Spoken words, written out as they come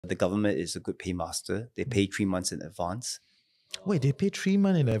the government is a good paymaster. They pay 3 months in advance. Wait, they pay 3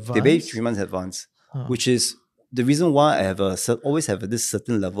 months in advance? They pay 3 months in advance, which is the reason why I have always have this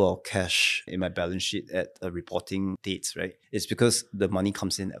certain level of cash in my balance sheet at reporting dates, right? It's because the money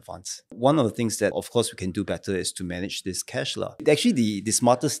comes in advance. One of the things that, of course, we can do better is to manage this cash. Actually, the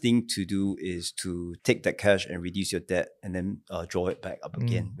smartest thing to do is to take that cash and reduce your debt and then draw it back up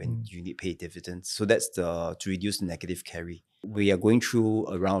again when you need to pay dividends. So that's to reduce the negative carry. We are going through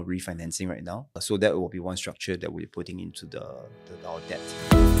a round of refinancing right now. So that will be one structure that we're putting into our debt.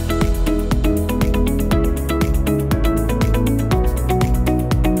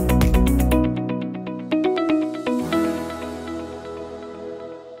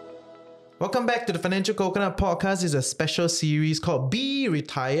 Welcome back to the Financial Coconut Podcast. It's a special series called Be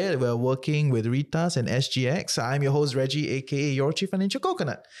Retired. We're working with REITs and SGX. I'm your host, Reggie, aka your Chief Financial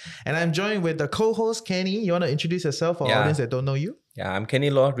Coconut. And I'm joined with the co-host, Kenny. You want to introduce yourself for our audience that don't know you? Yeah, I'm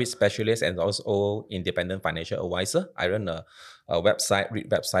Kenny Law, REIT specialist and also independent financial advisor. I run a website, REIT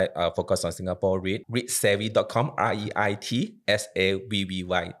website focused on Singapore REIT, REITsavvy.com,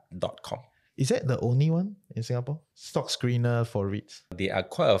 REITsavvy.com. Is that the only one in Singapore? Stock screener for REITs? There are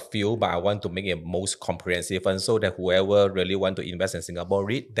quite a few, but I want to make it most comprehensive one so that whoever really want to invest in Singapore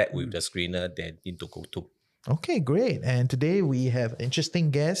REIT, that with the screener they need to go to. Okay, great. And today we have an interesting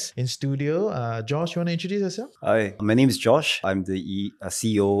guest in studio. Josh, you want to introduce yourself? Hi, my name is Josh. I'm the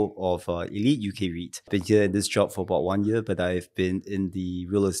CEO of Elite UK REIT. Been here in this job for about 1 year, but I've been in the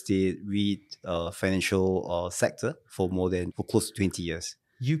real estate REIT financial sector for close to 20 years.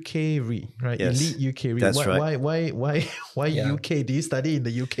 UK REIT, right? Yes, Elite UK REIT. that's right. Why UK? Do you study in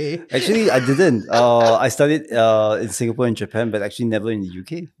the UK? Actually, I didn't. I studied in Singapore and Japan, but actually never in the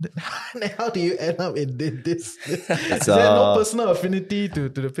UK. How do you end up in this? Is there no personal affinity to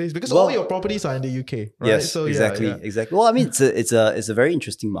the place? Because all your properties are in the UK, right? Yes, so, exactly. Well, I mean, it's a very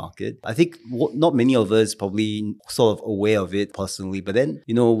interesting market. I think not many of us probably sort of aware of it personally, but then,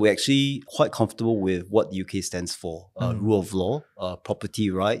 we're actually quite comfortable with what the UK stands for. Rule of law,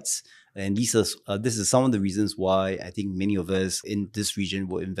 property rights. And this is some of the reasons why I think many of us in this region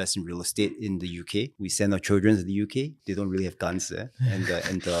will invest in real estate in the UK. We send our children to the UK. They don't really have guns there. And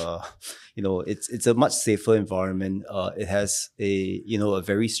it's a much safer environment. It has a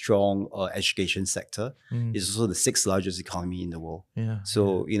very strong education sector. It's also the 6th largest economy in the world.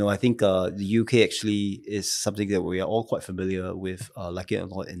 So, I think the UK actually is something that we are all quite familiar with, like it or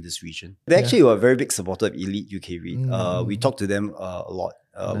not, in this region. They actually were a very big supporter of Elite UK REIT. We talk to them a lot.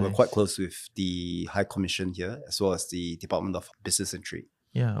 Nice. We're quite close with the High Commission here, as well as the Department of Business and Trade.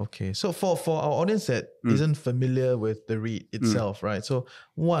 Yeah, okay. So for our audience that isn't familiar with the REIT itself, right? So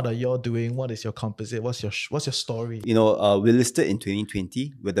what are y'all doing? What is your composite? What's your story? We listed in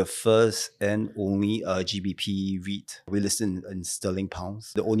 2020. We're the first and only GBP REIT. We listed in sterling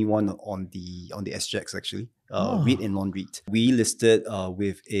pounds. The only one on the SGX actually. REIT and non-REIT. We listed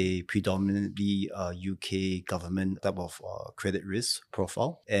with a predominantly UK government type of credit risk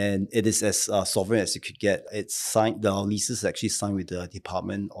profile, and it is as sovereign as you could get. It's signed. The leases actually signed with the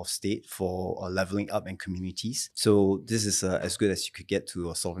Department of State for leveling up and communities. So this is as good as you could get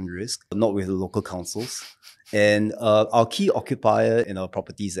to a sovereign risk, not with the local councils. And our key occupier in our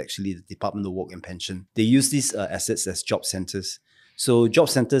property is actually the Department of Work and Pension. They use these assets as job centers. So job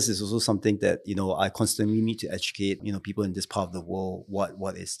centers is also something that, I constantly need to educate, people in this part of the world,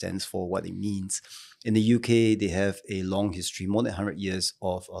 what it stands for, what it means. In the UK, they have a long history, more than 100 years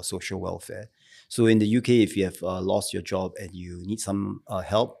of social welfare. So in the UK, if you have lost your job and you need some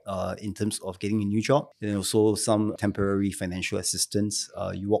help in terms of getting a new job, and also some temporary financial assistance,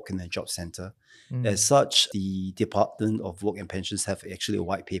 you walk in a job center. As such, the Department of Work and Pensions have actually a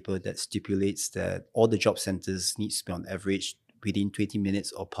white paper that stipulates that all the job centers needs to be on average within 20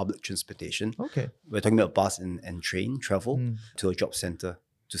 minutes of public transportation. Okay. We're talking about bus and train travel to a job center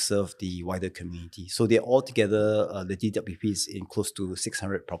to serve the wider community. So they're all together, the DWP is in close to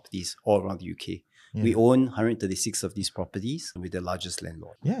 600 properties all around the UK. We own 136 of these properties with the largest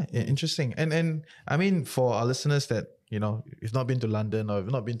landlord. Yeah, interesting. And I mean, for our listeners that you've not been to London or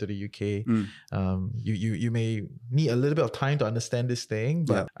you've not been to the UK, you may need a little bit of time to understand this thing.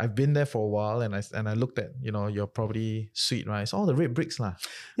 But I've been there for a while, and I looked at your property suite, right? It's all the red bricks, lah.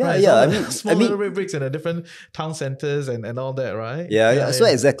 Small little red bricks in the different town centers and all that, right? So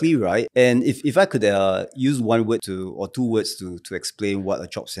exactly right. And if I could use one word or two words to explain what a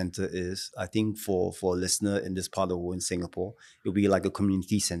job center is, I think for a listener in this part of the world in Singapore, it would be like a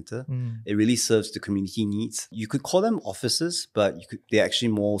community center. It really serves the community needs. You could call them offices, but they're actually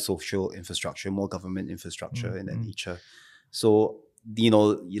more social infrastructure, more government infrastructure in that nature. So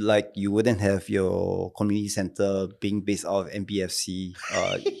you wouldn't have your community center being based out of MPFC.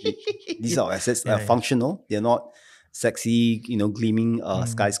 These are assets are functional. They're not sexy, gleaming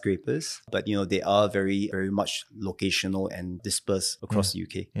skyscrapers, but they are very, very much locational and dispersed across the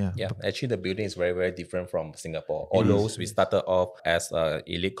UK. Yeah, actually the building is very, very different from Singapore. Although we started off as a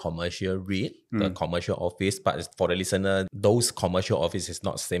elite commercial REIT, the commercial office, but for the listener, those commercial office is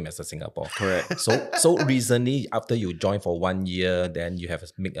not same as the Singapore. Correct. So recently, after you join for 1 year, then you have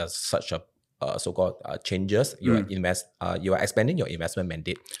make such a so-called changes. You are expanding your investment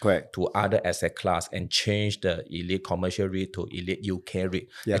mandate to other asset class and change the elite commercial REIT to elite UK REIT.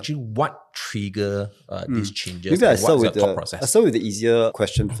 Actually, what trigger these changes? Maybe what's the thought process? I'll start with the easier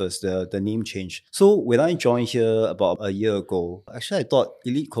question first, the name change. So when I joined here about a year ago, actually I thought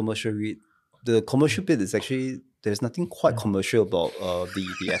elite commercial REIT, the commercial bit is actually, there's nothing quite commercial about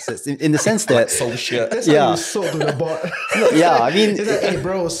the assets in the sense that social. That's how you sold to the board. I mean, it's like, hey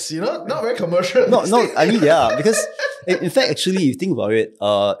bros, not very commercial. I mean, because in fact, actually, if you think about it,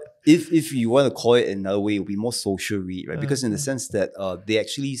 if you want to call it another way, it would be more social REIT, right? Because in the sense that they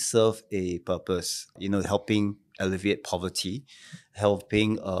actually serve a purpose, helping alleviate poverty,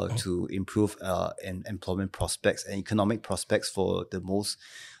 helping to improve employment prospects and economic prospects for the most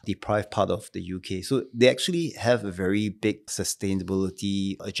deprived part of the UK. So they actually have a very big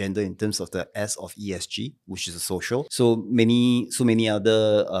sustainability agenda in terms of the S of ESG, which is a social. So many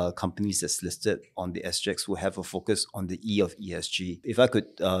other companies that's listed on the SGX will have a focus on the E of ESG. If I could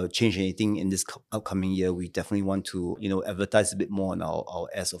change anything in this upcoming year, we definitely want to advertise a bit more on our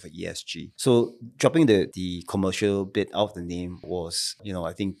S of ESG. So dropping the commercial bit out of the name was,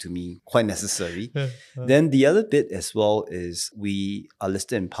 I think to me quite necessary. Then the other bit as well is we are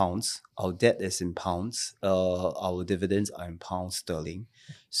listed in pounds. Our debt is in pounds. Our dividends are in pounds sterling.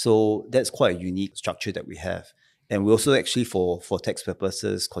 So that's quite a unique structure that we have. And we also actually, for tax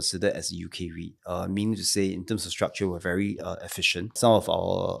purposes, consider as a UK REIT, meaning to say in terms of structure, we're very efficient. Some of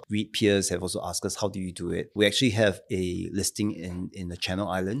our REIT peers have also asked us, how do you do it? We actually have a listing in the Channel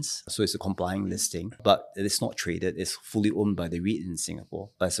Islands. So it's a complying listing, but it is not traded. It's fully owned by the REIT in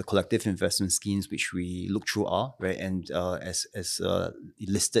Singapore. But it's a collective investment schemes which we look through right? And as a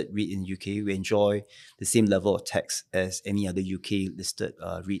listed REIT in UK, we enjoy the same level of tax as any other UK listed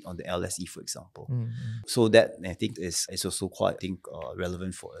REIT on the LSE, for example. So that, I think, is also quite,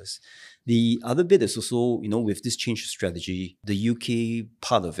 relevant for us. The other bit is also, with this change of strategy, the UK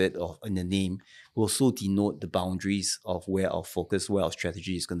part of it, in the name, will also denote the boundaries of where our focus, where our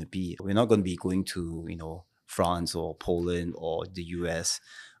strategy is going to be. We're not going to be going to, France or Poland or the US.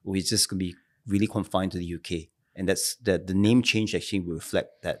 We're just going to be really confined to the UK. And that's that the name change actually will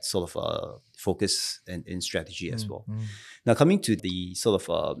reflect that sort of focus and in strategy as well. Now, coming to the sort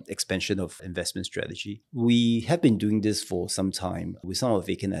of expansion of investment strategy, we have been doing this for some time with some of our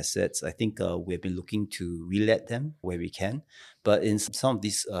vacant assets. I think we've been looking to relet them where we can. But in some of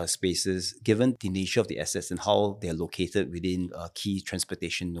these spaces, given the nature of the assets and how they're located within key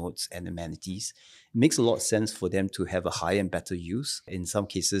transportation nodes and amenities, it makes a lot of sense for them to have a higher and better use. In some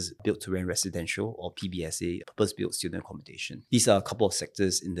cases, built to rent residential or PBSA, purpose-built student accommodation. These are a couple of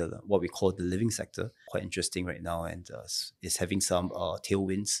sectors in what we call the living sector. Quite interesting right now, and is having some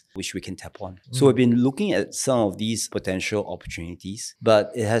tailwinds which we can tap on. So we've been looking at some of these potential opportunities,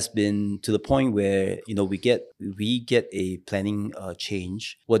 but it has been to the point where we get a planning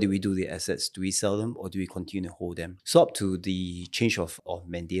change. What do we do with the assets? Do we sell them or do we continue to hold them? So up to the change of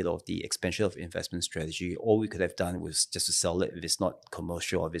mandate of the expansion of investment strategy, all we could have done was just to sell it if it's not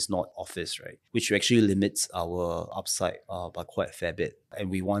commercial, if it's not office, right? Which actually limits our upside by quite a fair bit. And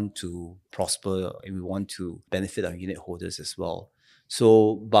we want to prosper and we want to benefit our unit holders as well.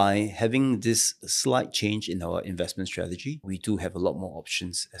 So by having this slight change in our investment strategy, we do have a lot more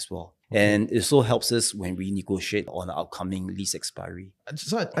options as well. And it also helps us when we negotiate on the upcoming lease expiry.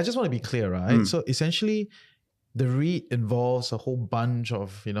 So I just want to be clear, right? So essentially, the REIT involves a whole bunch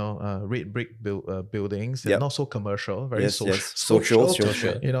of, red brick buildings. They're not so commercial, very social,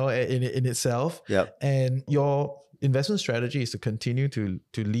 in itself. And your investment strategy is to continue to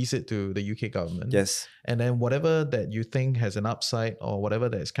lease it to the UK government. And then whatever that you think has an upside or whatever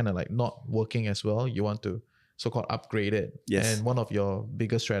that is kind of like not working as well, you want to so-called upgrade it. And one of your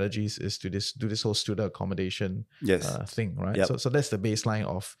bigger strategies is to do this whole student accommodation thing, right? So that's the baseline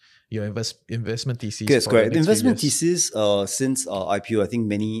of your investment thesis. Yes, correct. The investment thesis, since our IPO, I think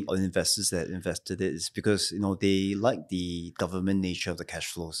many investors that invested it is because they like the government nature of the cash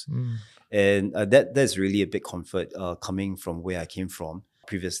flows. And that's really a big comfort coming from where I came from.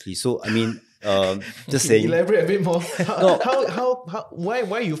 previously. So, I mean, just Can you saying. elaborate a bit more? No.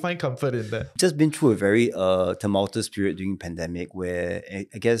 Why you find comfort in that? Just been through a very tumultuous period during pandemic where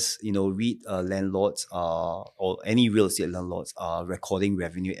I guess, REIT landlords are, or any real estate landlords are recording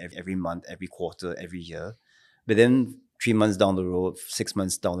revenue every month, every quarter, every year. But then 3 months down the road, 6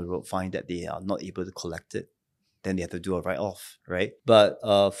 months down the road, find that they are not able to collect it. Then they have to do a write-off, right? But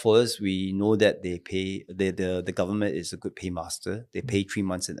for us, we know that they pay, the government is a good paymaster. They pay 3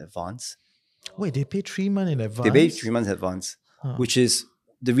 months in advance. Wait, they pay 3 months in advance? They pay 3 months in advance, which is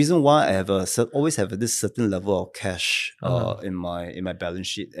the reason why I always have this certain level of cash in my balance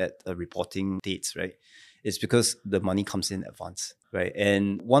sheet at reporting dates, right? It's because the money comes in advance, right?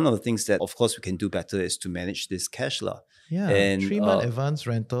 And one of the things that, of course, we can do better is to manage this cash lah. Yeah, and 3 month advance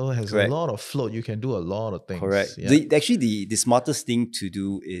rental has correct. a lot of float. You can do a lot of things. Correct. Yeah. Actually, the smartest thing to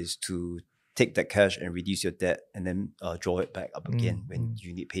do is to take that cash and reduce your debt and then draw it back up again when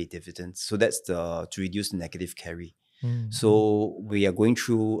you need to pay dividends. So that's to reduce the negative carry. So we are going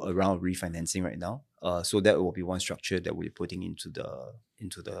through a round of refinancing right now. So that will be one structure that we're putting into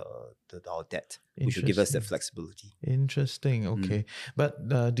our debt, which will give us that flexibility. Interesting. Okay. But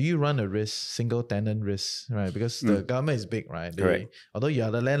do you run a risk, single tenant risk, right? Because the government is big, right? Correct. Although you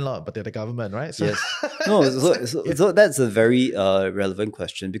are the landlord, but they're the government, right? So yes. No, so that's a very relevant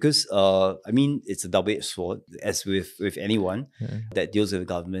question because, I mean, it's a double-edged sword. As with anyone that deals with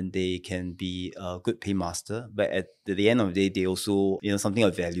government, they can be a good paymaster, but at the end of the day, they also, something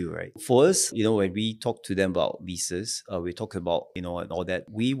of value, right? For us, when we talk to them about leases, we talk about, and all that,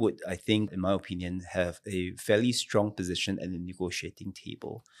 we would, I think, in my opinion, have a fairly strong position at the negotiating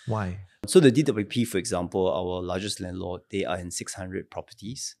table. Why? So the DWP, for example, our largest landlord, they are in 600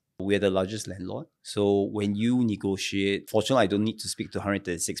 properties. We're the largest landlord. So when you negotiate, fortunately, I don't need to speak to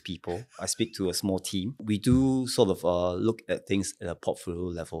 136 people. I speak to a small team. We do sort of look at things at a portfolio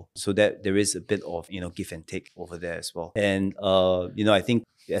level so that there is a bit of, give and take over there as well. And, I think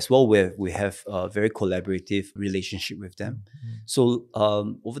as well, we have a very collaborative relationship with them. So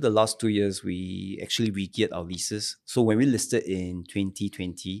over the last 2 years, we actually re-geared our leases. So when we listed in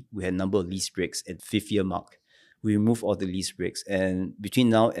 2020, we had a number of lease breaks at 5th year mark. We remove all the lease breaks, and between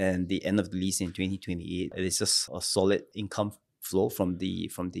now and the end of the lease in 2028, it is just a solid income flow from the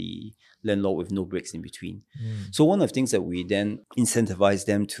landlord with no breaks in between. So one of the things that we then incentivize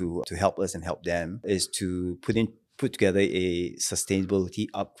them to help us and help them is to put together a sustainability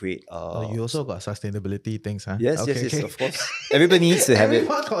upgrade. You also got sustainability things, huh? Yes, yes, of course. Everybody needs to have it.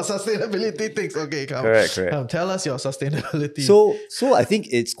 Everyone got sustainability things. Okay, come. Correct. Tell us your sustainability. So I think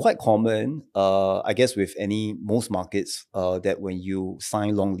it's quite common, I guess with most markets, that when you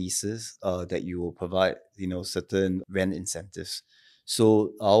sign long leases, that you will provide, certain rent incentives.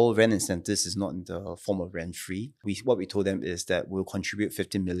 So our rent incentives is not in the form of rent-free. What we told them is that we'll contribute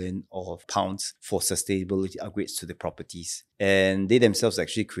 50 million pounds for sustainability upgrades to the properties. And they themselves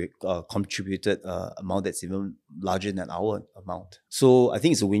actually contributed an amount that's even larger than our amount. So I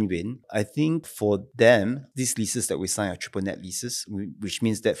think it's a win-win. I think for them, these leases that we sign are triple net leases, which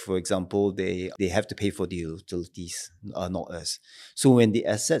means that, for example, they have to pay for the utilities, not us. So when the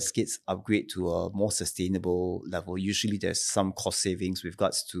assets gets upgraded to a more sustainable level, usually there's some cost savings with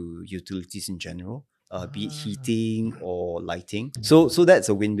regards to utilities in general. Be it heating or lighting. So that's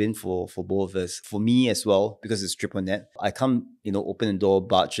a win-win for both of us. For me as well, because it's triple net, I can't, open the door,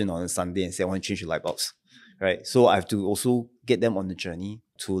 barge in on a Sunday and say, I want to change your light bulbs, right? So I have to also get them on the journey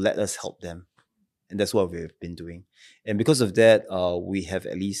to let us help them. And that's what we've been doing. And because of that, we have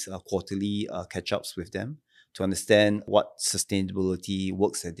at least quarterly catch-ups with them to understand what sustainability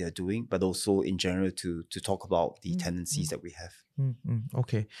works that they're doing, but also in general to talk about the tendencies that we have.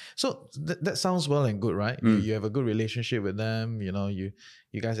 Okay. So that sounds well and good, right? You have a good relationship with them, you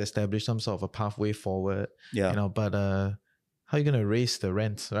guys establish some sort of a pathway forward. Yeah. But how are you going to raise the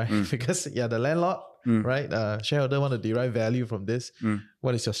rents, right? Because the landlord, right? Shareholder want to derive value from this.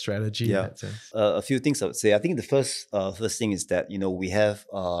 What is your strategy in that sense? A few things I would say. I think the first thing is that, we have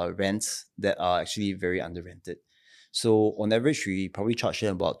rents that are actually very under-rented. So on average, we probably charge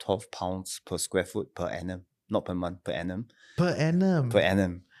them about £12 per square foot per annum, not per month, per annum. Per annum? Per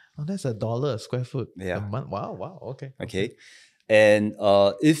annum. Oh, that's $1 a square foot a month. Wow. Okay. And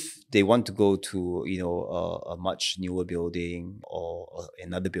if they want to go to, a much newer building or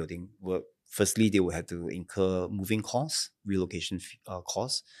another building, firstly, they will have to incur moving costs, relocation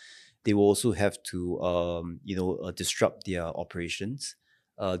costs. They will also have to, disrupt their operations.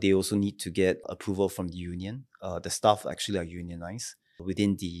 They also need to get approval from the union. The staff actually are unionized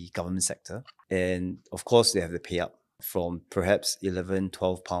within the government sector. And of course, they have to pay up from perhaps £11,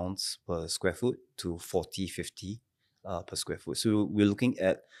 £12 per square foot to 40, 50 per square foot. So we're looking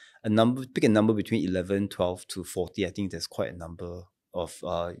at pick a number between 11, 12 to 40. I think there's quite a number of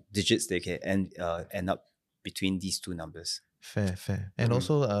digits they can end up between these two numbers. Fair. And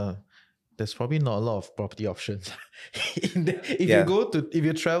also, there's probably not a lot of property options. If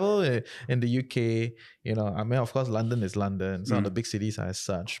you travel in the UK, I mean, of course, London is London. Some of the big cities are as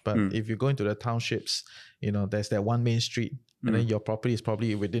such. But if you go into the townships, there's that one main street. And then your property is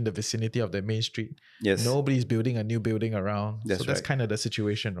probably within the vicinity of the main street. Yes. Nobody's building a new building around. That's right. kind of the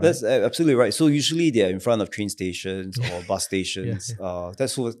situation, right? That's absolutely right. So usually they're in front of train stations or bus stations.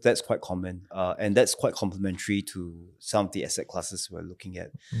 That's quite common. And that's quite complementary to some of the asset classes we're looking at.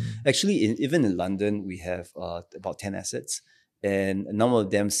 Actually, even in London, we have about 10 assets. And a number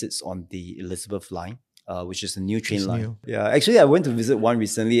of them sits on the Elizabeth line. Which is a new train line. New. Yeah, actually, I went to visit one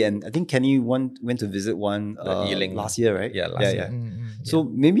recently, and I think Kenny went to visit one last year, right? Yeah, last year. So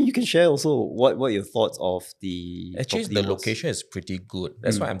maybe you can share also what your thoughts of the actually the location is pretty good.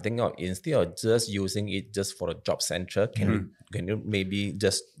 That's why I'm thinking of, instead of just using it just for the job center, can you maybe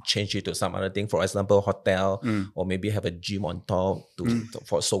just change it to some other thing? For example, hotel, or maybe have a gym on top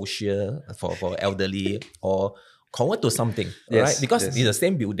for social, for elderly, or convert to something, right? Because it's the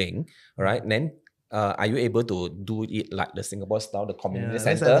same building, right? Then are you able to do it like the Singapore style, the community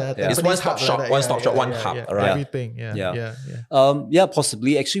center? It's one-stop shop, one hub, right? Everything,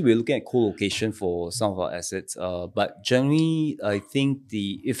 possibly. Actually, we're looking at co-location for some of our assets. But generally, I think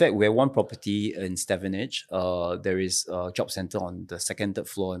in fact, we have one property in Stevenage. There is a job center on the second, third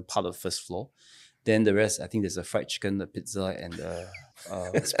floor and part of the first floor. Then the rest, I think there's a fried chicken, a pizza, and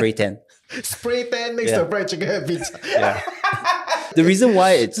a spray tan. Spray tan next to fried chicken and pizza. Yeah. The reason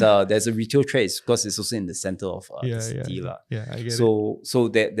why there's a retail trade is because it's also in the center of the city. I get it. So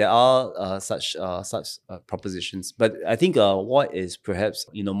there are such propositions. But I think what is perhaps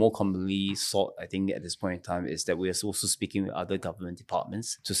more commonly sought, I think at this point in time, is that we are also speaking with other government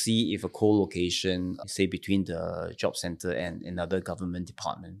departments to see if a co-location, say between the job center and another government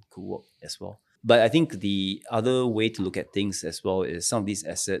department, could work as well. But I think the other way to look at things as well is some of these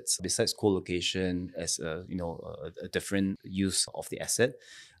assets, besides co-location as a different use of the asset,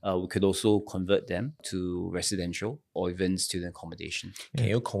 we could also convert them to residential or even student accommodation. Can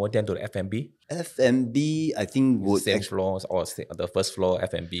you convert them to the F&B? F&B, I think would same floors, or the first floor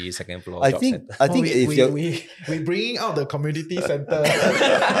F&B, second floor I job think center. I think we're bringing out the community center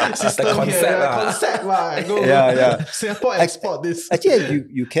system the concept, here. Singapore export this. Actually,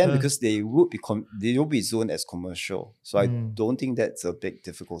 you can because they will be zoned as commercial. So I don't think that's a big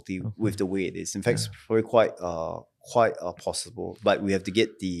difficulty with the way it is. In fact, it's probably quite possible, but we have to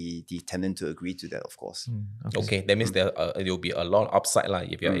get the tenant to agree to that, of course. Okay, that means there will be a lot of upside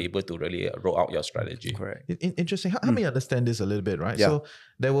if you're able to really roll out your strategy. Correct. Interesting. How me understand this a little bit, right? So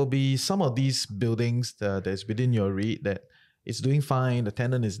there will be some of these buildings that's within your REIT that it's doing fine, the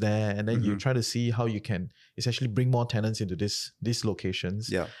tenant is there, and then you try to see how you can essentially bring more tenants into these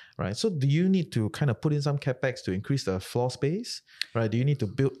locations. Yeah. Right. So do you need to kind of put in some capex to increase the floor space? Right. Do you need to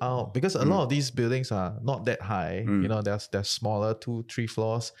build out? Because a lot of these buildings are not that high. They're smaller, 2-3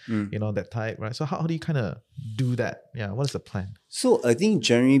 floors, that type, right? So how do you kind of do that? Yeah. What is the plan? So I think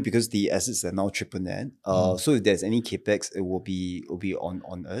generally because the assets are now triple net, so if there's any capex, it will be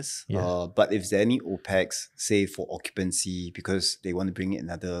on us. Yeah. But if there's any OPEX, say for occupancy, because they want to bring in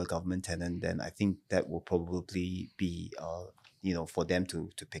another government tenant, then I think that will probably be for them to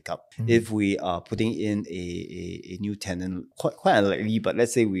pick up. If we are putting in a new tenant, quite unlikely, but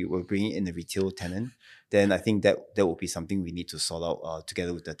let's say we were bringing in a retail tenant, then I think that will be something we need to sort out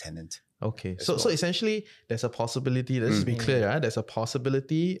together with the tenant. Okay, so essentially there's a possibility, let's just be clear, right? There's a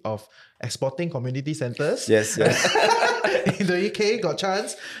possibility of exporting community centers. Yes. In the UK, got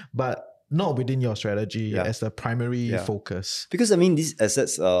chance, but not within your strategy as the primary focus. Because I mean, these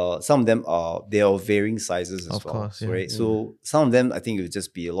assets, some of them they are varying sizes as well, course, right? So some of them, I think it would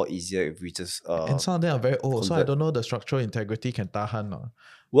just be a lot easier if we just and some of them are very old, so I don't know the structural integrity can tahan.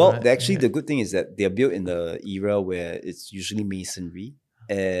 Well, right? Actually, the good thing is that they're built in the era where it's usually masonry.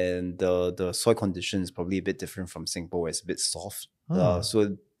 And the soil condition is probably a bit different from Singapore, where it's a bit soft.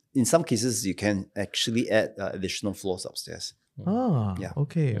 So in some cases, you can actually add additional floors upstairs.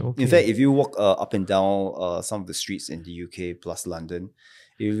 Okay. In fact, if you walk up and down some of the streets in the UK plus London,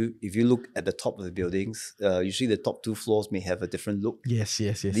 if you look at the top of the buildings, usually the top 2 floors may have a different look. Yes.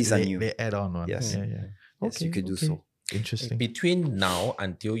 These are new. They add on one. Yes. Yes, you could do so. Interesting. Between now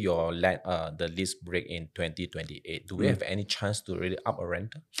until your the lease break in 2028, do we have any chance to really up a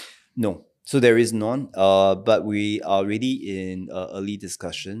rent? No. So there is none, but we are already in early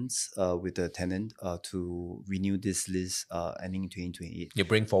discussions with the tenant to renew this lease ending in 2028. You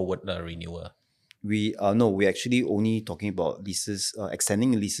bring forward the renewal. we're actually only talking about leases,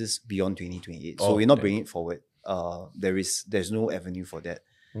 extending leases beyond 2028. So we're not bringing it forward. There's no avenue for that,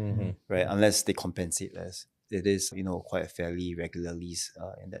 right? Unless they compensate less. It is, quite a fairly regular lease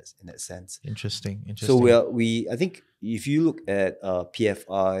in that sense. Interesting. So I think if you look at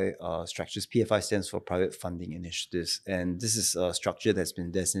PFI structures, PFI stands for Private Funding Initiatives, and this is a structure that's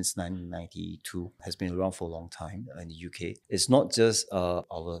been there since 1992, has been around for a long time in the UK. It's not just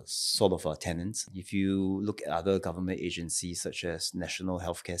our sort of tenants. If you look at other government agencies such as National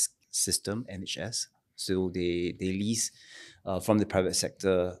Healthcare System, NHS, so they lease from the private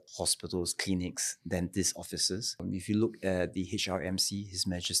sector, hospitals, clinics, dentist offices. If you look at the HRMC, His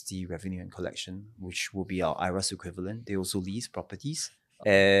Majesty Revenue and Collection, which will be our IRAS equivalent, they also lease properties.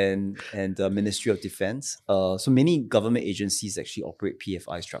 And the Ministry of Defense. So many government agencies actually operate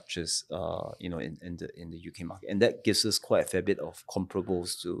PFI structures, in the UK market, and that gives us quite a fair bit of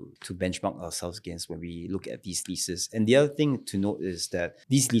comparables to benchmark ourselves against when we look at these leases. And the other thing to note is that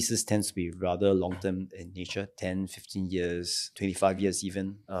these leases tend to be rather long-term in nature, 10, 15 years, 25 years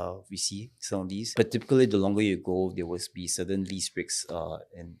even. We see some of these, but typically the longer you go, there will be certain lease breaks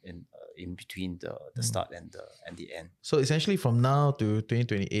in between the start and the end. So essentially, from now to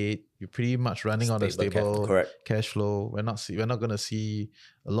 2028, you're pretty much running on a stable cash flow. We're not going to see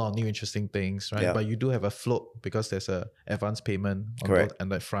a lot of new interesting things, right? Yeah. But you do have a float because there's a advance payment on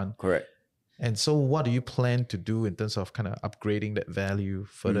that front. Correct. And so what do you plan to do in terms of kind of upgrading that value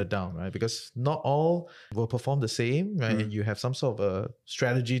further down, right? Because not all will perform the same, right? And you have some sort of a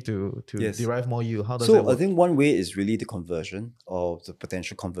strategy to derive more yield. How does that work? I think one way is really the conversion of the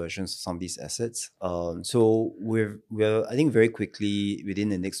potential conversions of some of these assets. So we're I think very quickly within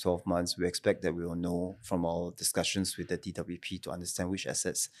the next 12 months, we expect that we will know from our discussions with the DWP to understand which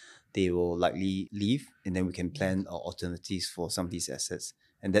assets they will likely leave, and then we can plan alternatives for some of these assets.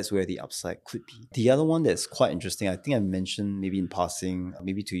 And that's where the upside could be. The other one that's quite interesting, I think I mentioned maybe in passing,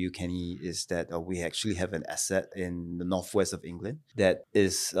 maybe to you, Kenny, is that we actually have an asset in the northwest of England that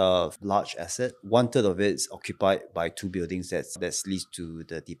is a large asset. 1/3 of it is occupied by 2 buildings that's leased to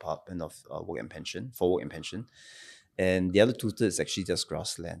the Department of Work and Pension. And the other 2/3 is actually just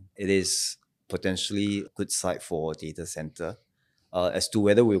grassland. It is potentially a good site for a data center. As to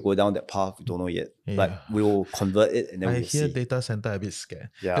whether we'll go down that path, we don't know yet. Yeah. But we will convert it and then we'll see. I hear data center a bit scared.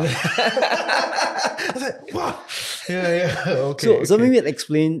 Yeah. I was like, wow. Yeah. Okay. So maybe I'll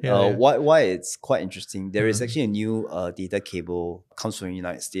explain why it's quite interesting. There is actually a new data cable comes from the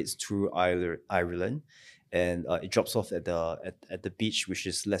United States through Ireland. And it drops off at the beach, which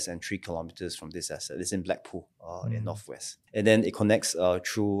is less than 3 kilometers from this asset. It's in Blackpool, in Northwest. And then it connects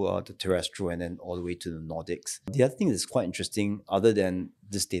through the terrestrial and then all the way to the Nordics. The other thing that's quite interesting, other than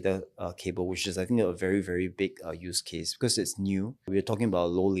this data cable, which is I think a very, very big use case because it's new. We're talking about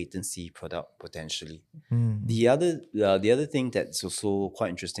a low latency product potentially. The other thing that's also quite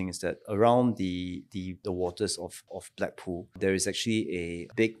interesting is that around the waters of Blackpool, there is actually a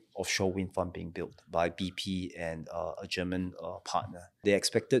big offshore wind farm being built by BP and a German partner. They're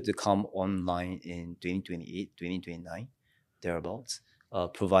expected to come online in 2028, 2029, thereabouts,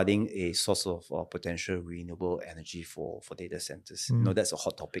 providing a source of potential renewable energy for data centers. That's a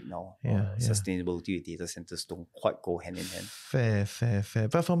hot topic now. Sustainability with data centers don't quite go hand in hand. Fair.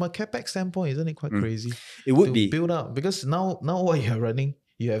 But from a capex standpoint, isn't it quite crazy? It would be. Build up, because now what you're running,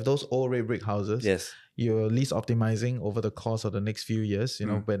 you have those old red brick houses. Yes. You're lease optimizing over the course of the next few years.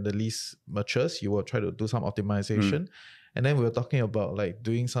 When the lease matures, you will try to do some optimization. And then we were talking about like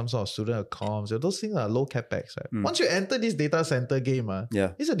doing some sort of student accoms. Those things are low capex, right? Once you enter this data center game,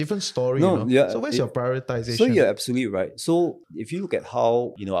 it's a different story. So where's your prioritization? So you're absolutely right. So if you look at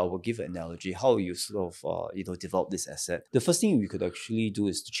how, I will give an analogy, how you sort of, develop this asset. The first thing we could actually do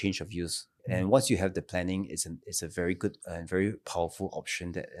is to change of use. And once you have the planning, it's a very good and very powerful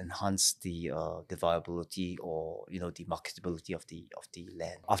option that enhance the viability or the marketability of the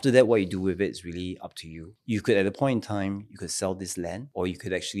land. After that, what you do with it is really up to you. You could at a point in time you could sell this land, or you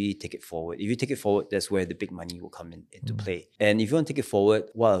could actually take it forward. If you take it forward, that's where the big money will come into play. And if you want to take it forward,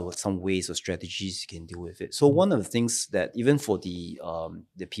 what are some ways or strategies you can deal with it? So one of the things that even for the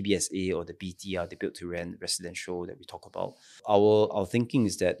PBSA or the BTR, the built to rent residential that we talk about, our thinking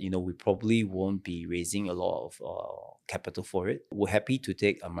is that we probably won't be raising a lot of capital for it. We're happy to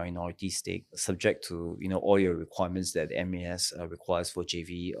take a minority stake, subject to all your requirements that the MAS requires for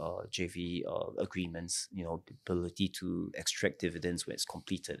JV agreements. The ability to extract dividends when it's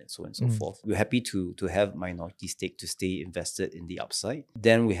completed and so on and so forth. We're happy to have minority stake to stay invested in the upside.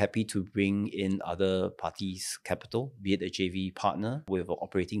 Then we're happy to bring in other parties' capital, be it a JV partner with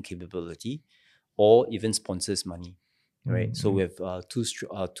operating capability, or even sponsors money. right? So we have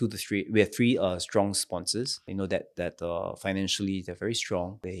we have three strong sponsors. That financially they're very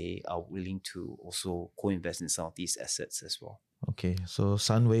strong. They are willing to also co-invest in some of these assets as well. Okay, so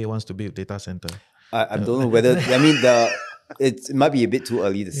Sunway wants to build data center. I don't know whether it might be a bit too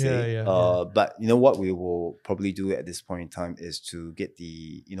early to say. But what we will probably do at this point in time is to get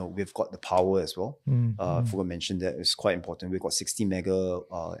we've got the power as well. I forgot to mention that it's quite important. We've got 60 mega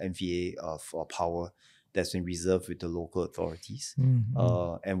MVA of power that's been reserved with the local authorities,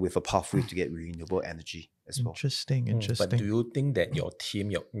 and with a pathway to get renewable energy as well. Interesting. But do you think that your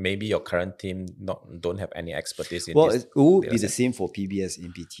team, maybe your current team, don't have any expertise in this? Well, it will be the same for PBS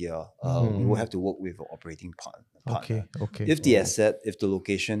in PTR. We will have to work with an operating partner. Okay. If the asset, if the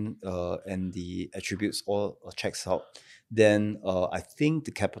location and the attributes all checks out, then I think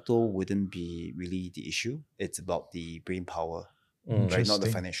the capital wouldn't be really the issue. It's about the brain power, right? Not the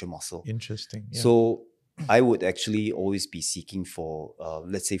financial muscle. Interesting. Yeah. So I would actually always be seeking for,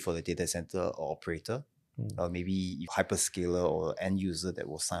 let's say for the data center or operator, maybe hyperscaler or end user that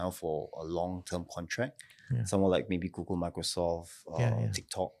will sign up for a long-term contract. Someone like maybe Google, Microsoft,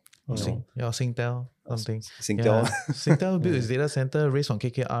 TikTok. Singtel, something. Singtel. Singtel built its data center raised on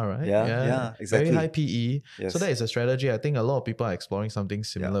KKR, right? Yeah, exactly. Very high PE. Yes. So that is a strategy. I think a lot of people are exploring something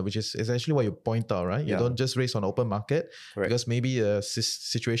similar, which is essentially what you point out, right? You don't just raise on open market because maybe the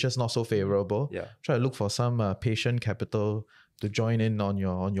situation is not so favorable. Try to look for some patient capital to join in on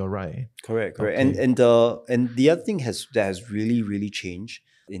your ride. Correct. Okay. And the other thing that has really changed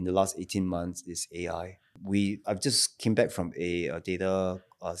in the last 18 months is AI. I've just came back from a data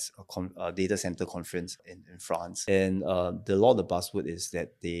center conference in France, and a lot of the buzzword is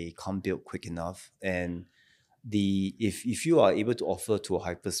that they can't build quick enough. And if you are able to offer to a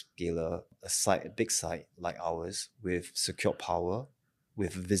hyperscaler a big site like ours with secure power,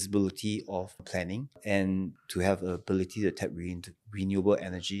 with visibility of planning, and to have the ability to tap renewable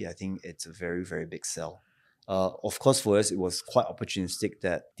energy, I think it's a very, very big sell. Of course, for us, it was quite opportunistic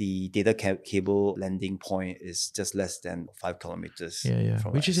that the data cable landing point is just less than 5 kilometers.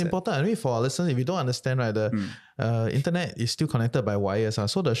 Which is important. I mean, for our listeners, if you don't understand, right, the internet is still connected by wires.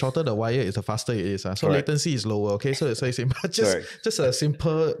 So the shorter the wire is, the faster it is. So latency is lower. Okay, so it's just a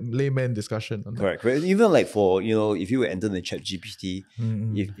simple layman discussion on that. Correct. Even like for if you were enter the ChatGPT,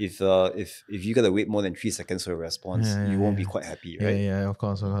 if you gotta wait more than 3 seconds for a response, you won't be quite happy, right? Yeah, of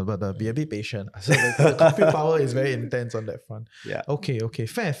course. But be a bit patient. So the compute power is very intense on that front. Yeah. Okay.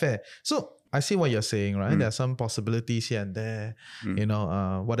 Fair. So I see what you're saying, right? There are some possibilities here and there.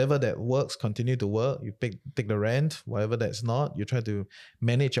 Whatever that works, continue to work. You take the rent. Whatever that's not, you try to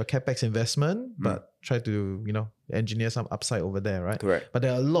manage your capex investment, but try to engineer some upside over there, right? Correct. But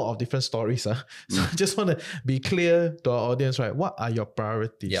there are a lot of different stories. So I just want to be clear to our audience, right? What are your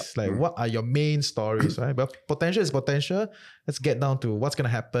priorities? What are your main stories, right? But potential is potential. Let's get down to what's going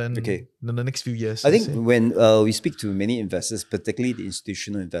to happen in the next few years. I think when we speak to many investors, particularly the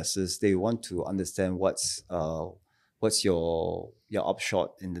institutional investors, they want to understand what's your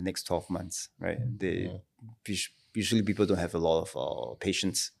upshot in the next 12 months, right? Usually people don't have a lot of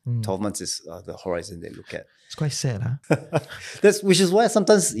patience. 12 months is the horizon they look at. It's quite sad, huh? Which is why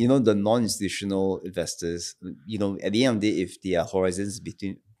sometimes, the non-institutional investors, at the end of the day, if their horizons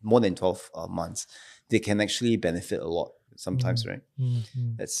between more than 12 months, they can actually benefit a lot sometimes, right?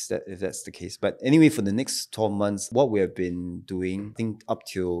 If that's the case. But anyway, for the next 12 months, what we have been doing, I think up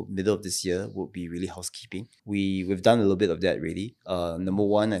till middle of this year, would be really housekeeping. We've done a little bit of that already. Number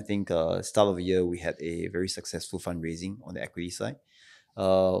one, I think start of the year, we had a very successful fundraising on the equity side.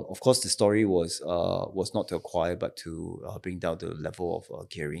 Of course, the story was not to acquire, but to bring down the level of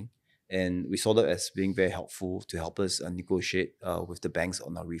gearing. And we saw that as being very helpful to help us negotiate with the banks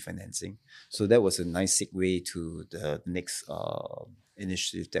on our refinancing. So that was a nice segue to the next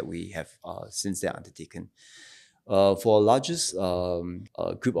initiative that we have since then undertaken. For our largest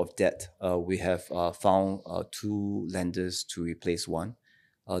group of debt, we have found 2 lenders to replace one.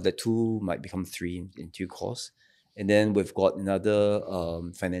 The 2 might become 3 in due course. And then we've got another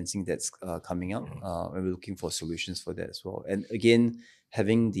financing that's coming up, and we're looking for solutions for that as well. And again,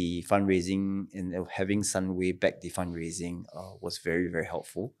 having the fundraising and having Sunway back the fundraising was very, very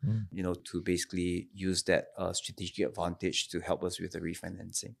helpful, to basically use that strategic advantage to help us with the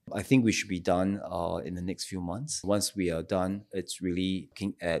refinancing. I think we should be done in the next few months. Once we are done, it's really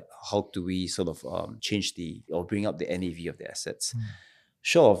looking at how do we sort of change or bring up the NAV of the assets.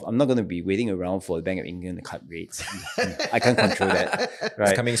 Sure, I'm not going to be waiting around for the Bank of England to cut rates. I can't control that. Right?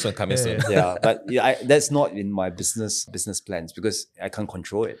 It's coming soon. Yeah, but that's not in my business plans because I can't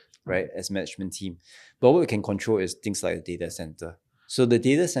control it, right, as management team. But what we can control is things like the data center. So the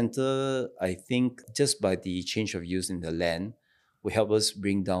data center, I think just by the change of use in the land, will help us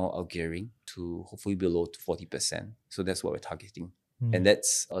bring down our gearing to hopefully below 40%. So that's what we're targeting. And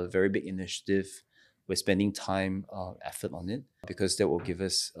that's a very big initiative. We're spending time, effort on it because that will give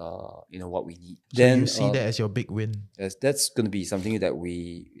us, what we need. So you see that as your big win? That's going to be something that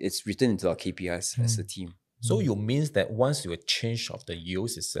it's written into our KPIs as a team. So you means that once you change of the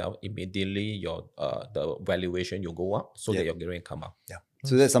use itself, immediately your the valuation will go up so that your gearing come up. Yeah.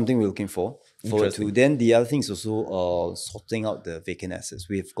 So that's something we're looking forward to. Then the other thing is also sorting out the vacant assets.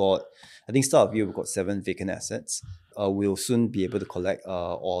 We've got, I think start of year, we've got 7 vacant assets. We'll soon be able to collect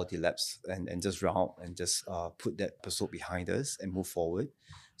all the labs and just round and just put that pursuit behind us and move forward.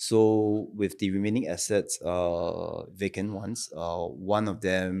 So with the remaining assets, vacant ones, one of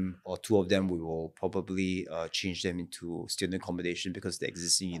them or 2 of them, we will probably change them into student accommodation because the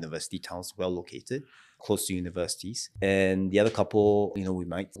existing university towns well located, close to universities. And the other couple,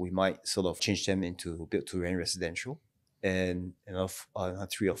 we might sort of change them into built to rent residential. And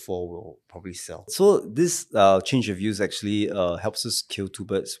 3 or 4 will probably sell. So this change of use actually helps us kill 2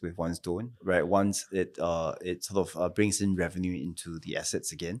 birds with one stone, right? Once it sort of brings in revenue into the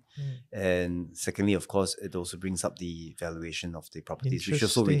assets again, and secondly, of course, it also brings up the valuation of the properties, which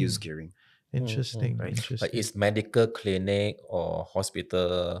also reduces gearing. Interesting. Right. Interesting. But is medical clinic or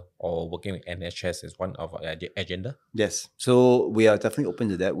hospital or working with NHS is one of our agenda? Yes. So we are definitely open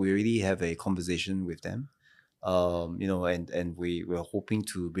to that. We already have a conversation with them. And we're hoping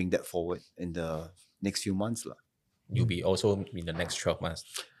to bring that forward in the next few months. You'll be also in the next 12 months.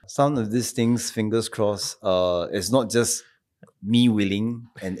 Some of these things, fingers crossed, it's not just me willing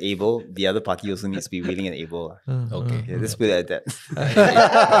and able. The other party also needs to be willing and able. Okay. Yeah, let's put it at that.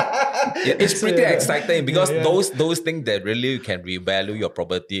 It's pretty exciting because those things that really can revalue your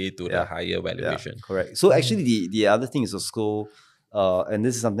property to the higher valuation. Yeah, correct. So actually the other thing is also and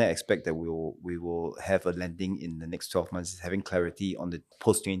this is something I expect that we will have a landing in the next 12 months, is having clarity on the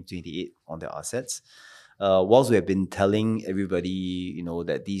post 2028 on the assets. Whilst we have been telling everybody,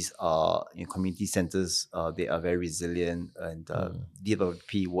 that these are community centers, they are very resilient, and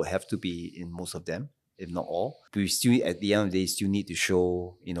DWP will have to be in most of them, if not all. We still, at the end of the day, still need to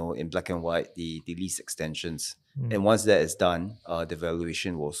show, in black and white, the lease extensions. And once that is done, the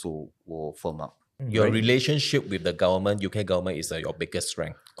valuation will firm up. Your relationship with the government, UK government, is your biggest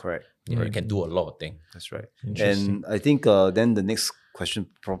strength. Correct. You can do a lot of things. That's right. And I think then the next question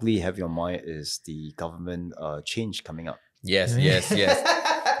probably have your mind is the government change coming up. Yes.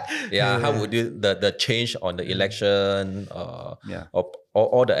 Yeah, how would you the change on the election, all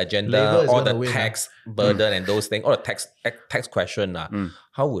the agenda, all the tax burden and those things, all the tax question,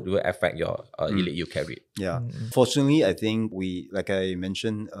 how would it affect your Elite UK REIT? Yeah, fortunately, I think we, like I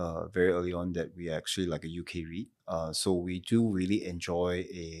mentioned very early on, that we are actually like a UK REIT. So we do really enjoy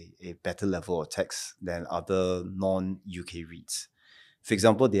a better level of tax than other non-UK REITs. For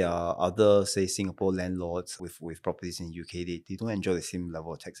example, there are other, say, Singapore landlords with properties in UK. They don't enjoy the same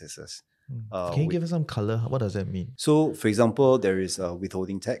level of tax as us. Can you give us some color? What does that mean? So, for example, there is a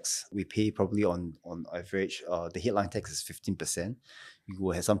withholding tax. We pay probably on average, the headline tax is 15%. You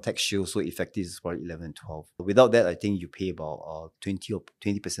will have some tax shield, so effective is about 11 and 12. Without that, I think you pay about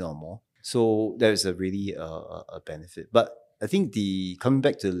 20% or more. So there is a really a benefit. But I think coming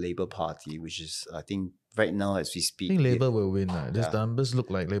back to the Labour Party, which is, I think, right now as we speak, I think Labour will win. These numbers look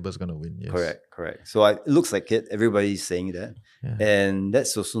like Labour's going to win. Yes. Correct. So it looks like it. Everybody's saying that. Yeah. And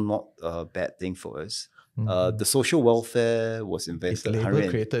that's also not a bad thing for us. The social welfare was invented. Labour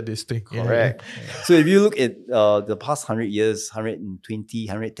created this thing. Correct. Yeah. So if you look at the past 100 years, 120,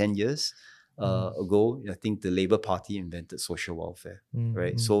 110 years ago, I think the Labour Party invented social welfare,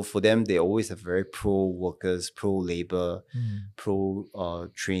 right? So for them, they always have very pro-workers, pro-Labour,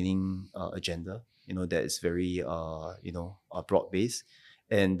 pro-training agenda. That is very, broad-based.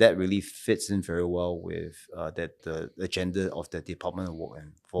 And that really fits in very well with the agenda of the Department of Work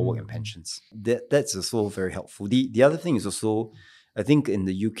and Pensions. That's also very helpful. The other thing is also, I think in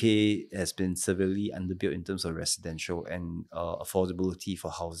the UK has been severely underbuilt in terms of residential, and affordability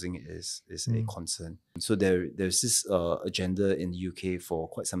for housing is a concern. So there's this agenda in the UK for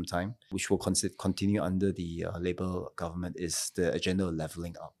quite some time, which will continue under the Labour government, is the agenda of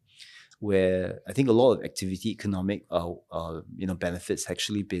levelling up, where I think a lot of economic benefits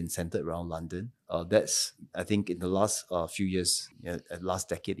actually been centered around London. That's, I think, in the last few years, last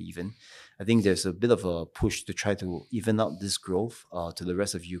decade even, I think there's a bit of a push to try to even out this growth to the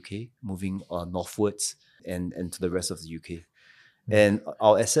rest of UK, moving northwards and to the rest of the UK. And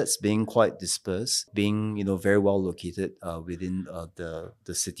our assets being quite dispersed, being very well located within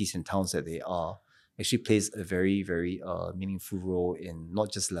the cities and towns that they are, actually plays a very, very meaningful role in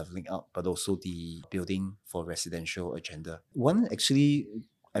not just leveling up, but also the building for residential agenda. One interesting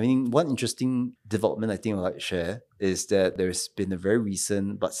development I think I'd like to share is that there's been a very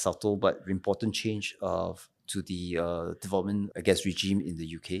recent but subtle but important change to the development, I guess, regime in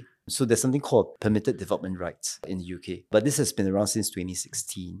the UK. So there's something called permitted development rights in the UK, but this has been around since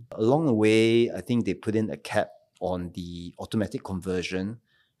 2016. Along the way, I think they put in a cap on the automatic conversion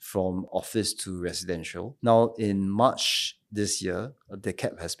from office to residential. Now, in March this year, the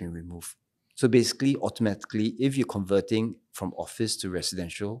cap has been removed. So basically, automatically, if you're converting from office to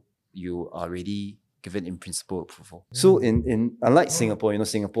residential, you are already given in principle approval. So unlike Singapore,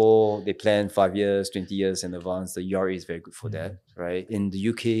 Singapore, they plan 5 years, 20 years in advance. The URA is very good for that, right? In the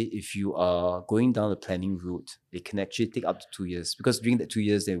UK, if you are going down the planning route, it can actually take up to 2 years, because during that 2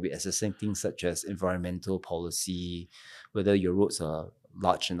 years, they'll be assessing things such as environmental policy, whether your roads are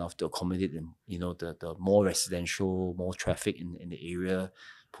large enough to accommodate the more residential, more traffic in the area,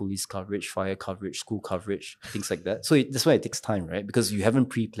 police coverage, fire coverage, school coverage, things like that. So that's why it takes time, right? Because you haven't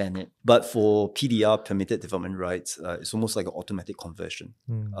pre-planned it. But for PDR, permitted development rights, it's almost like an automatic conversion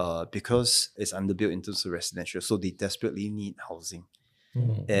because it's underbuilt in terms of residential. So they desperately need housing.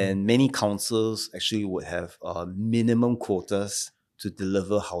 And many councils actually would have minimum quotas to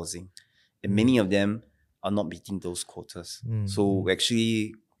deliver housing. And many of them are not meeting those quotas. So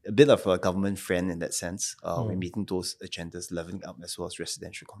actually a bit of a government friend in that sense. We're meeting those agendas, leveling up as well as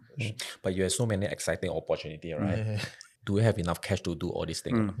residential conversion. But you have so many exciting opportunities, right? Do we have enough cash to do all these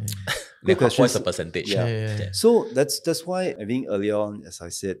things? Good question. What's the percentage? So that's why I think earlier on, as I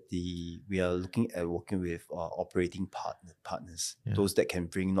said, we are looking at working with operating partners, those that can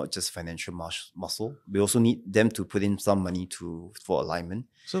bring not just financial muscle. We also need them to put in some money for alignment.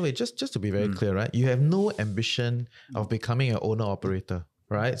 So wait, just to be very clear, right? You have no ambition of becoming an owner-operator,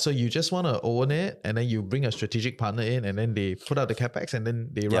 right? So you just want to own it, and then you bring a strategic partner in, and then they put out the capex, and then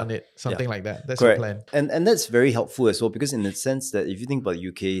they run it, something like that. That's correct. your plan. And that's very helpful as well, because in the sense that if you think about the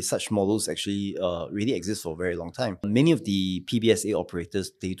UK, such models actually really exist for a very long time. Many of the PBSA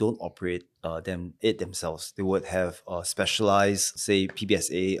operators, they don't operate it themselves. They would have specialized, say,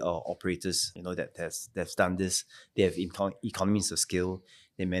 PBSA operators, that's done this. They have economies of scale.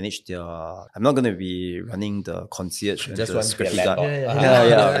 They manage their. I'm not going to be running the concierge and just the run security the guard.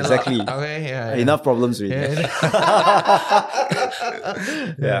 landlord. Exactly. Okay, Enough problems really.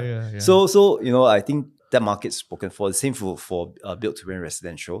 So I think that market's spoken for. The same for built to rent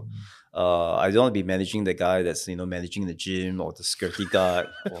residential. I don't want to be managing the guy that's managing the gym or the security guard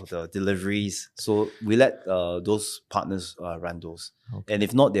or the deliveries. So we let those partners run those. Okay. And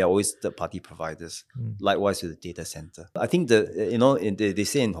if not, they're always third-party providers. Likewise with the data center. I think they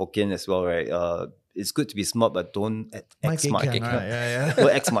say in Hokkien as well, right? It's good to be smart, but don't act smart.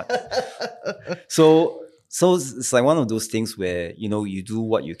 Don't act smart. So it's like one of those things where you do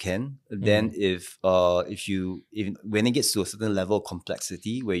what you can. Then if when it gets to a certain level of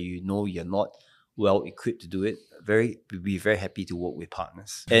complexity where you're not well equipped to do it, we'd be very happy to work with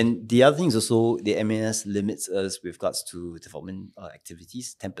partners. And the other thing is also the MAS limits us with regards to development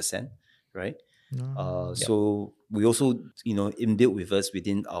activities, 10%, right? So we also inbuilt with us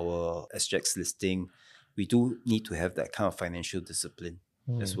within our SGX listing, we do need to have that kind of financial discipline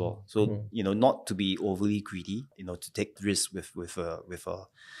as well. So not to be overly greedy, to take risks with a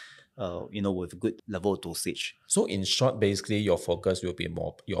good level of dosage. So in short, basically your focus will be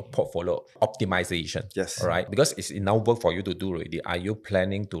more your portfolio optimization. Yes. All right. Because it's enough work for you to do already. Are you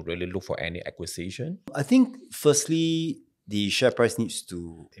planning to really look for any acquisition? I think firstly, the share price needs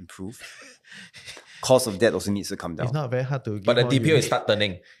to improve. Cost of debt also needs to come down. It's not very hard to. But the DPO is start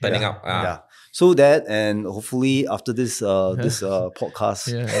turning up. So that, and hopefully after this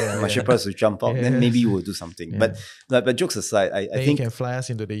podcast, my share price will jump up. Then maybe we'll do something. But jokes aside, I think you can fly us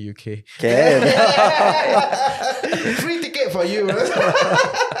into the UK. Can. Free ticket for you.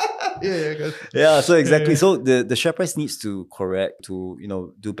 So exactly. So the share price needs to correct to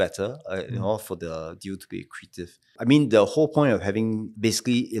do better for the deal to be accretive. I mean, the whole point of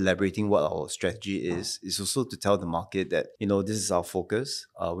basically elaborating what our strategy is also to tell the market that this is our focus.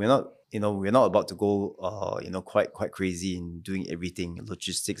 We're not about to go quite crazy in doing everything,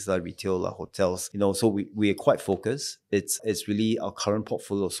 logistics, retail, hotels. So we are quite focused. It's really our current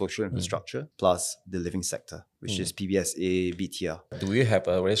portfolio of social infrastructure plus the living sector, which is PBSA, BTR. Do you have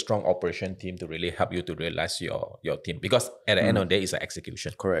a very strong operation team to really help you to realize your team? Because at the end of the day, it's an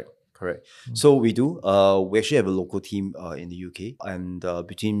execution. Correct. So we do. We actually have a local team in the UK, and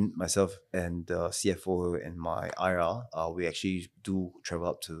between myself and the CFO and my IR, we actually do travel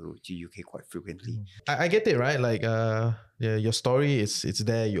up to UK quite frequently. I get it, right? Like your story it's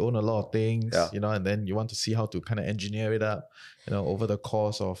there. You own a lot of things, Yeah. you know, and then you want to see how to kind of engineer it up, you know, over the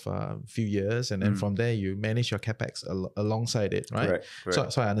course of a few years, and then from there you manage your capex alongside it, right?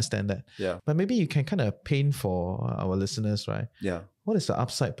 Correct. So I understand that. Yeah. But maybe you can kind of paint for our listeners, right? Yeah. What is the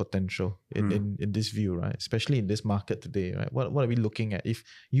upside potential in this view, right? Especially in this market today, right? What are we looking at? If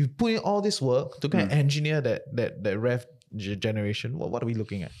you put in all this work to kind of engineer that rev generation, what are we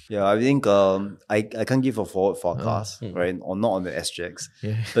looking at? Yeah, I think I can't give a forward forecast, right? Or not on the SGX.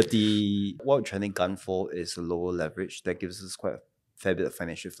 Yeah. But what we're trying to gun for is a lower leverage that gives us quite a fair bit of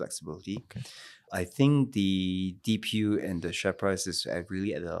financial flexibility. Okay. I think the DPU and the share price is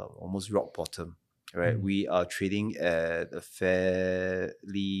really at a almost rock bottom, right? We are trading at a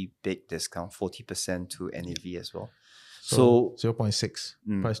fairly big discount, 40% to NAV as well. So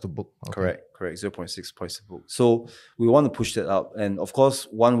 0.6 price to book. Okay. Correct. 0.6 price to book. So we want to push that up. And of course,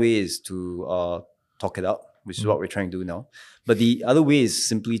 one way is to talk it up, which is what we're trying to do now. But the other way is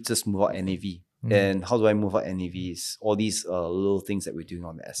simply just move out NAV. And how do I move out NAV is all these little things that we're doing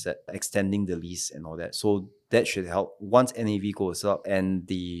on the asset, extending the lease and all that. So that should help. Once NAV goes up and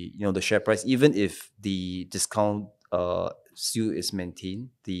the share price, even if the discount still is maintained,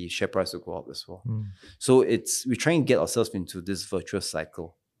 the share price will go up as well. So we're trying to get ourselves into this virtuous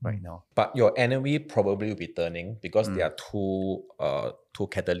cycle right now. But your NAV probably will be turning because there are two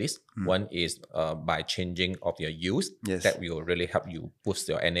catalysts. One is by changing of your use. Yes. That will really help you boost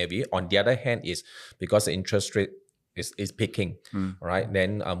your NAV. On the other hand is because the interest rate is peaking, right?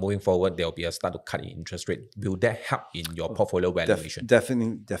 Then moving forward, there will be a start to cut in interest rate. Will that help in your portfolio valuation?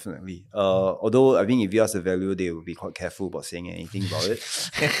 Definitely. Although I think if you ask the value, they will be quite careful about saying anything about it.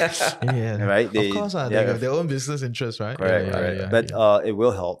 Yeah, right? Of course, they have their own business interests, right? Correct. But it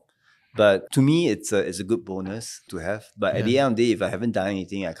will help. But to me, it's a good bonus to have. But at the end of the day, if I haven't done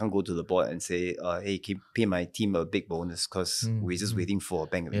anything, I can't go to the board and say, hey, can you pay my team a big bonus because we're just waiting for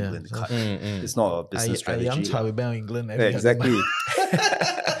Bank of England to cut. It's not a business strategy. I'm tired with Bank of England. Exactly.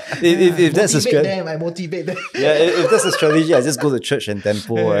 if that's a strategy, I motivate them. Yeah, if that's a strategy, I just go to church and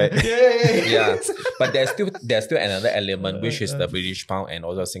temple, right? Yeah. But there's still another element, which is the British pound and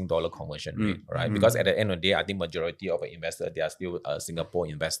also Sing dollar conversion rate, right? Because at the end of the day, I think majority of the investors, they are still a Singapore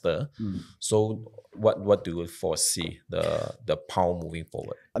investor. So what do you foresee the pound moving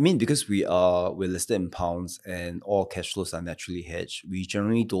forward? I mean, because we're listed in pounds and all cash flows are naturally hedged, we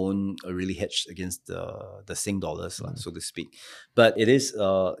generally don't really hedge against the Sing dollars, so to speak. But it is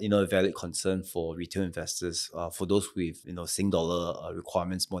a valid concern for retail investors, for those with Sing dollar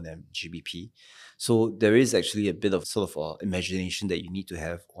requirements more than GBP. So there is actually a bit of sort of imagination that you need to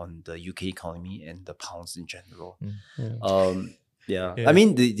have on the UK economy and the pounds in general. Yeah. I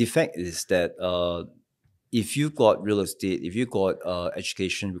mean, the fact is that if you've got real estate, if you've got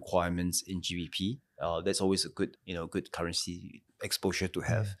education requirements in GBP, that's always a good currency exposure to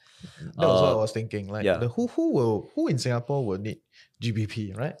have. That was what I was thinking. Like, who in Singapore will need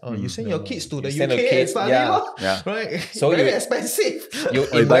GBP, right? You send your kids to the UK and study, right? So very expensive. You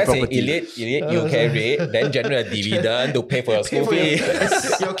invest in Elite UK REIT, then generate a dividend to pay for your school fee.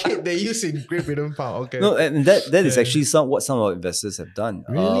 Your kid, they use in Great Britain pound. Okay. No, and that is actually what some of our investors have done.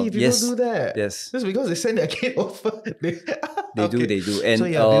 Really? People do that? Yes. Just because they send their kid over. They do. And so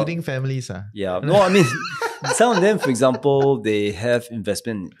you're building families, Yeah. No, I mean, some of them, for example, they have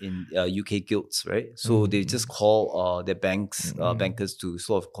investment in UK gilts, right? So they just call their bankers to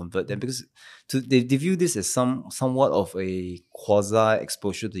sort of convert them because they view this as somewhat of a quasi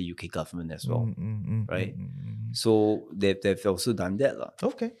exposure to the UK government as well, right? So they've also done that.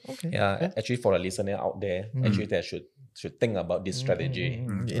 Okay. Yeah, actually for a listener out there, actually they should think about this strategy.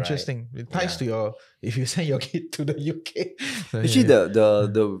 Interesting. It ties to if you send your kid to the UK. Actually,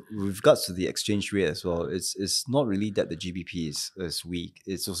 the with regards to the exchange rate as well, it's not really that the GBP is weak.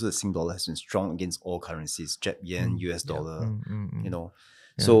 It's also the Sing dollar has been strong against all currencies, Jap yen, US dollar,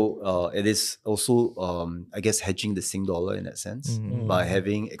 So it is also, I guess, hedging the Sing dollar in that sense by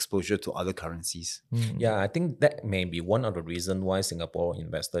having exposure to other currencies. Yeah, I think that may be one of the reasons why Singapore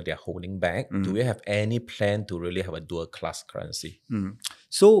investors, they are holding back. Do you have any plan to really have a dual class currency?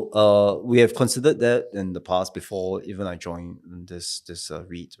 So we have considered that in the past before even I joined this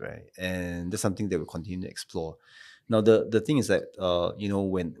REIT, right? And that's something that we'll continue to explore. Now the thing is that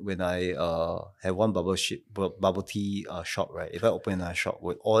when I have one bubble tea shop, right? If I open another shop,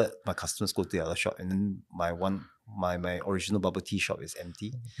 would all my customers go to the other shop, and then my original bubble tea shop is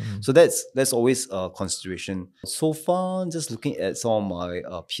empty. So that's always a consideration. So far, just looking at some of my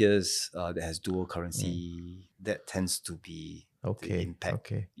peers that has dual currency, that tends to be the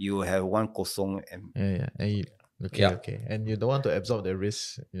impact. You have one kosong and Okay, okay. And you don't want to absorb the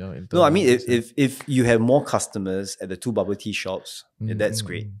risk, in No, I terms mean, of if you have more customers at the two bubble tea shops, that's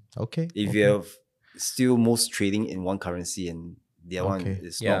great. Okay. If you have still most trading in one currency and the other one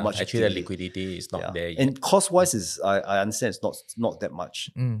is not much actually the activity. liquidity is not there yet. And cost-wise, I understand it's not that much.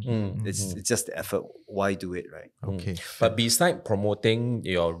 It's just the effort. Why do it, right? Okay. But besides promoting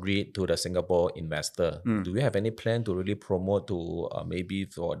your REIT to the Singapore investor, do you have any plan to really promote to maybe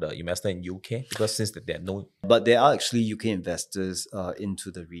for the investor in UK? Because since there are no... But there are actually UK investors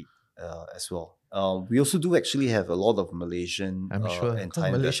into the REIT as well. We also do actually have a lot of Malaysian I'm sure, and because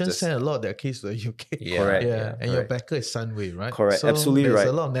Thai Malaysians investors. send a lot of their keys to the UK. Correct. And your backer is Sunway, right? Correct. So absolutely there's right.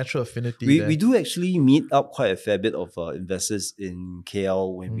 a lot of natural affinity there. We do actually meet up quite a fair bit of investors in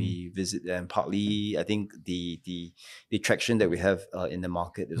KL when we visit them. Partly, I think the traction that we have in the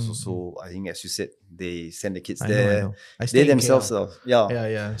market is also, I think, as you said, they send the kids there. I know. They themselves,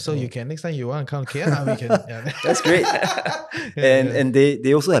 yeah. So you can, next time you want to come to KL, we can. Yeah. That's great. And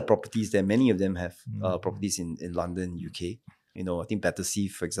they also have properties there. Many of them have properties in London, UK. I think Battersea,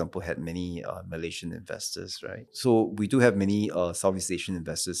 for example, had many Malaysian investors, right? So we do have many Southeast Asian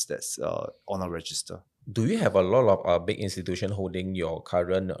investors that's on our register. Do you have a lot of big institutions holding your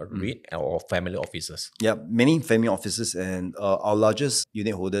current REIT or family offices? Yeah, many family offices, and our largest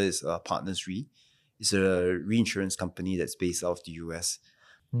unit holder is Partners REIT. It's a reinsurance company that's based out of the US.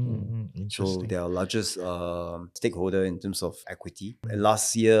 So they are our largest stakeholder in terms of equity. And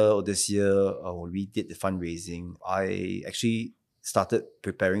last year or this year, when we did the fundraising, I actually started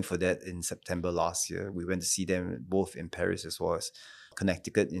preparing for that in September last year. We went to see them both in Paris as well as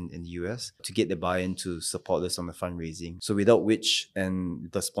Connecticut in the US to get the buy-in to support us on the fundraising. So without which, and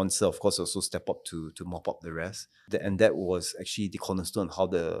the sponsor, of course, also step up to mop up the rest. And that was actually the cornerstone how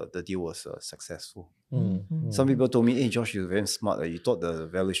the deal was successful. Some people told me, hey Josh, you're very smart. You thought the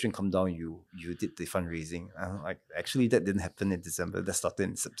valuation come down, you did the fundraising. I'm like, actually that didn't happen in December. That started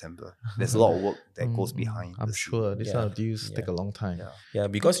in September. There's a lot of work that goes behind. I'm sure these kind of deals take a long time. Yeah,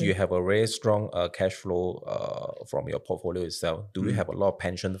 because you have a very strong cash flow from your portfolio itself. Do you have a lot of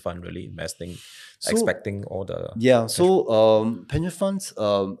pension fund really investing, expecting all the... Yeah, so pension funds,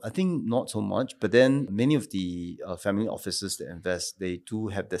 I think not so much, but then many of the family offices that invest, they do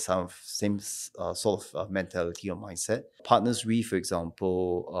have the same sort of mentality or mindset. Partners REIT, for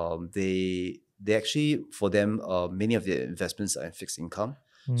example, they actually, for them, many of their investments are in fixed income.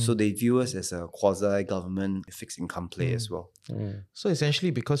 So they view us as a quasi-government fixed income play as well. So essentially,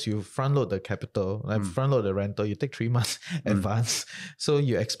 because you front load the capital, like front load the rental, you take 3 months advance. So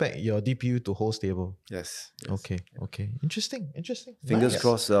you expect your DPU to hold stable. Yes. Okay. Interesting. Fingers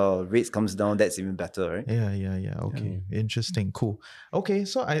crossed, rates comes down, that's even better, right? Yeah. Okay. Interesting. Cool. Okay.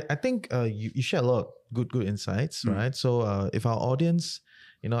 So I think you share a lot of good insights, right? So if our audience,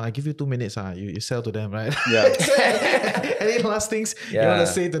 I give you 2 minutes, you sell to them, right? Yeah. Any last things you want to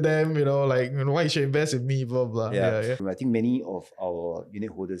say to them, why you should invest in me, blah, blah. Yeah. I think many of our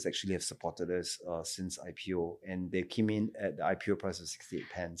unit holders actually have supported us since IPO, and they came in at the IPO price of 68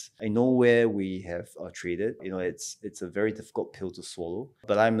 pence. I know where we have traded. It's a very difficult pill to swallow,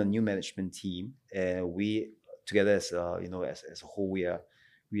 but I'm a new management team, and we together as a whole, we are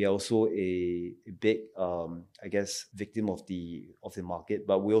also a big, I guess, victim of the market,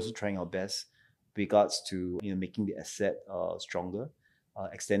 but we're also trying our best regards to making the asset stronger,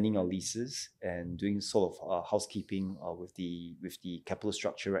 extending our leases, and doing sort of housekeeping with the capital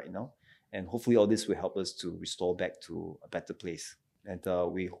structure right now. And hopefully, all this will help us to restore back to a better place. And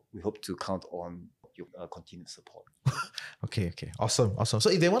we hope to count on your continued support. Okay. Awesome. So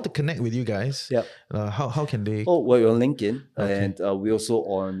if they want to connect with you guys, how can they? Oh, well, we're on LinkedIn, and we're also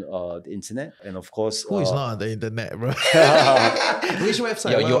on the internet, and of course, who is not on the internet, bro? Which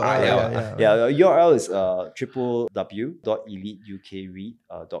website? Your URL. Yeah, URL is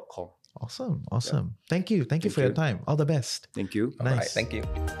www.eliteUKREIT.com. Awesome. Thank you for your time. All the best. Thank you. Nice. All right, thank you.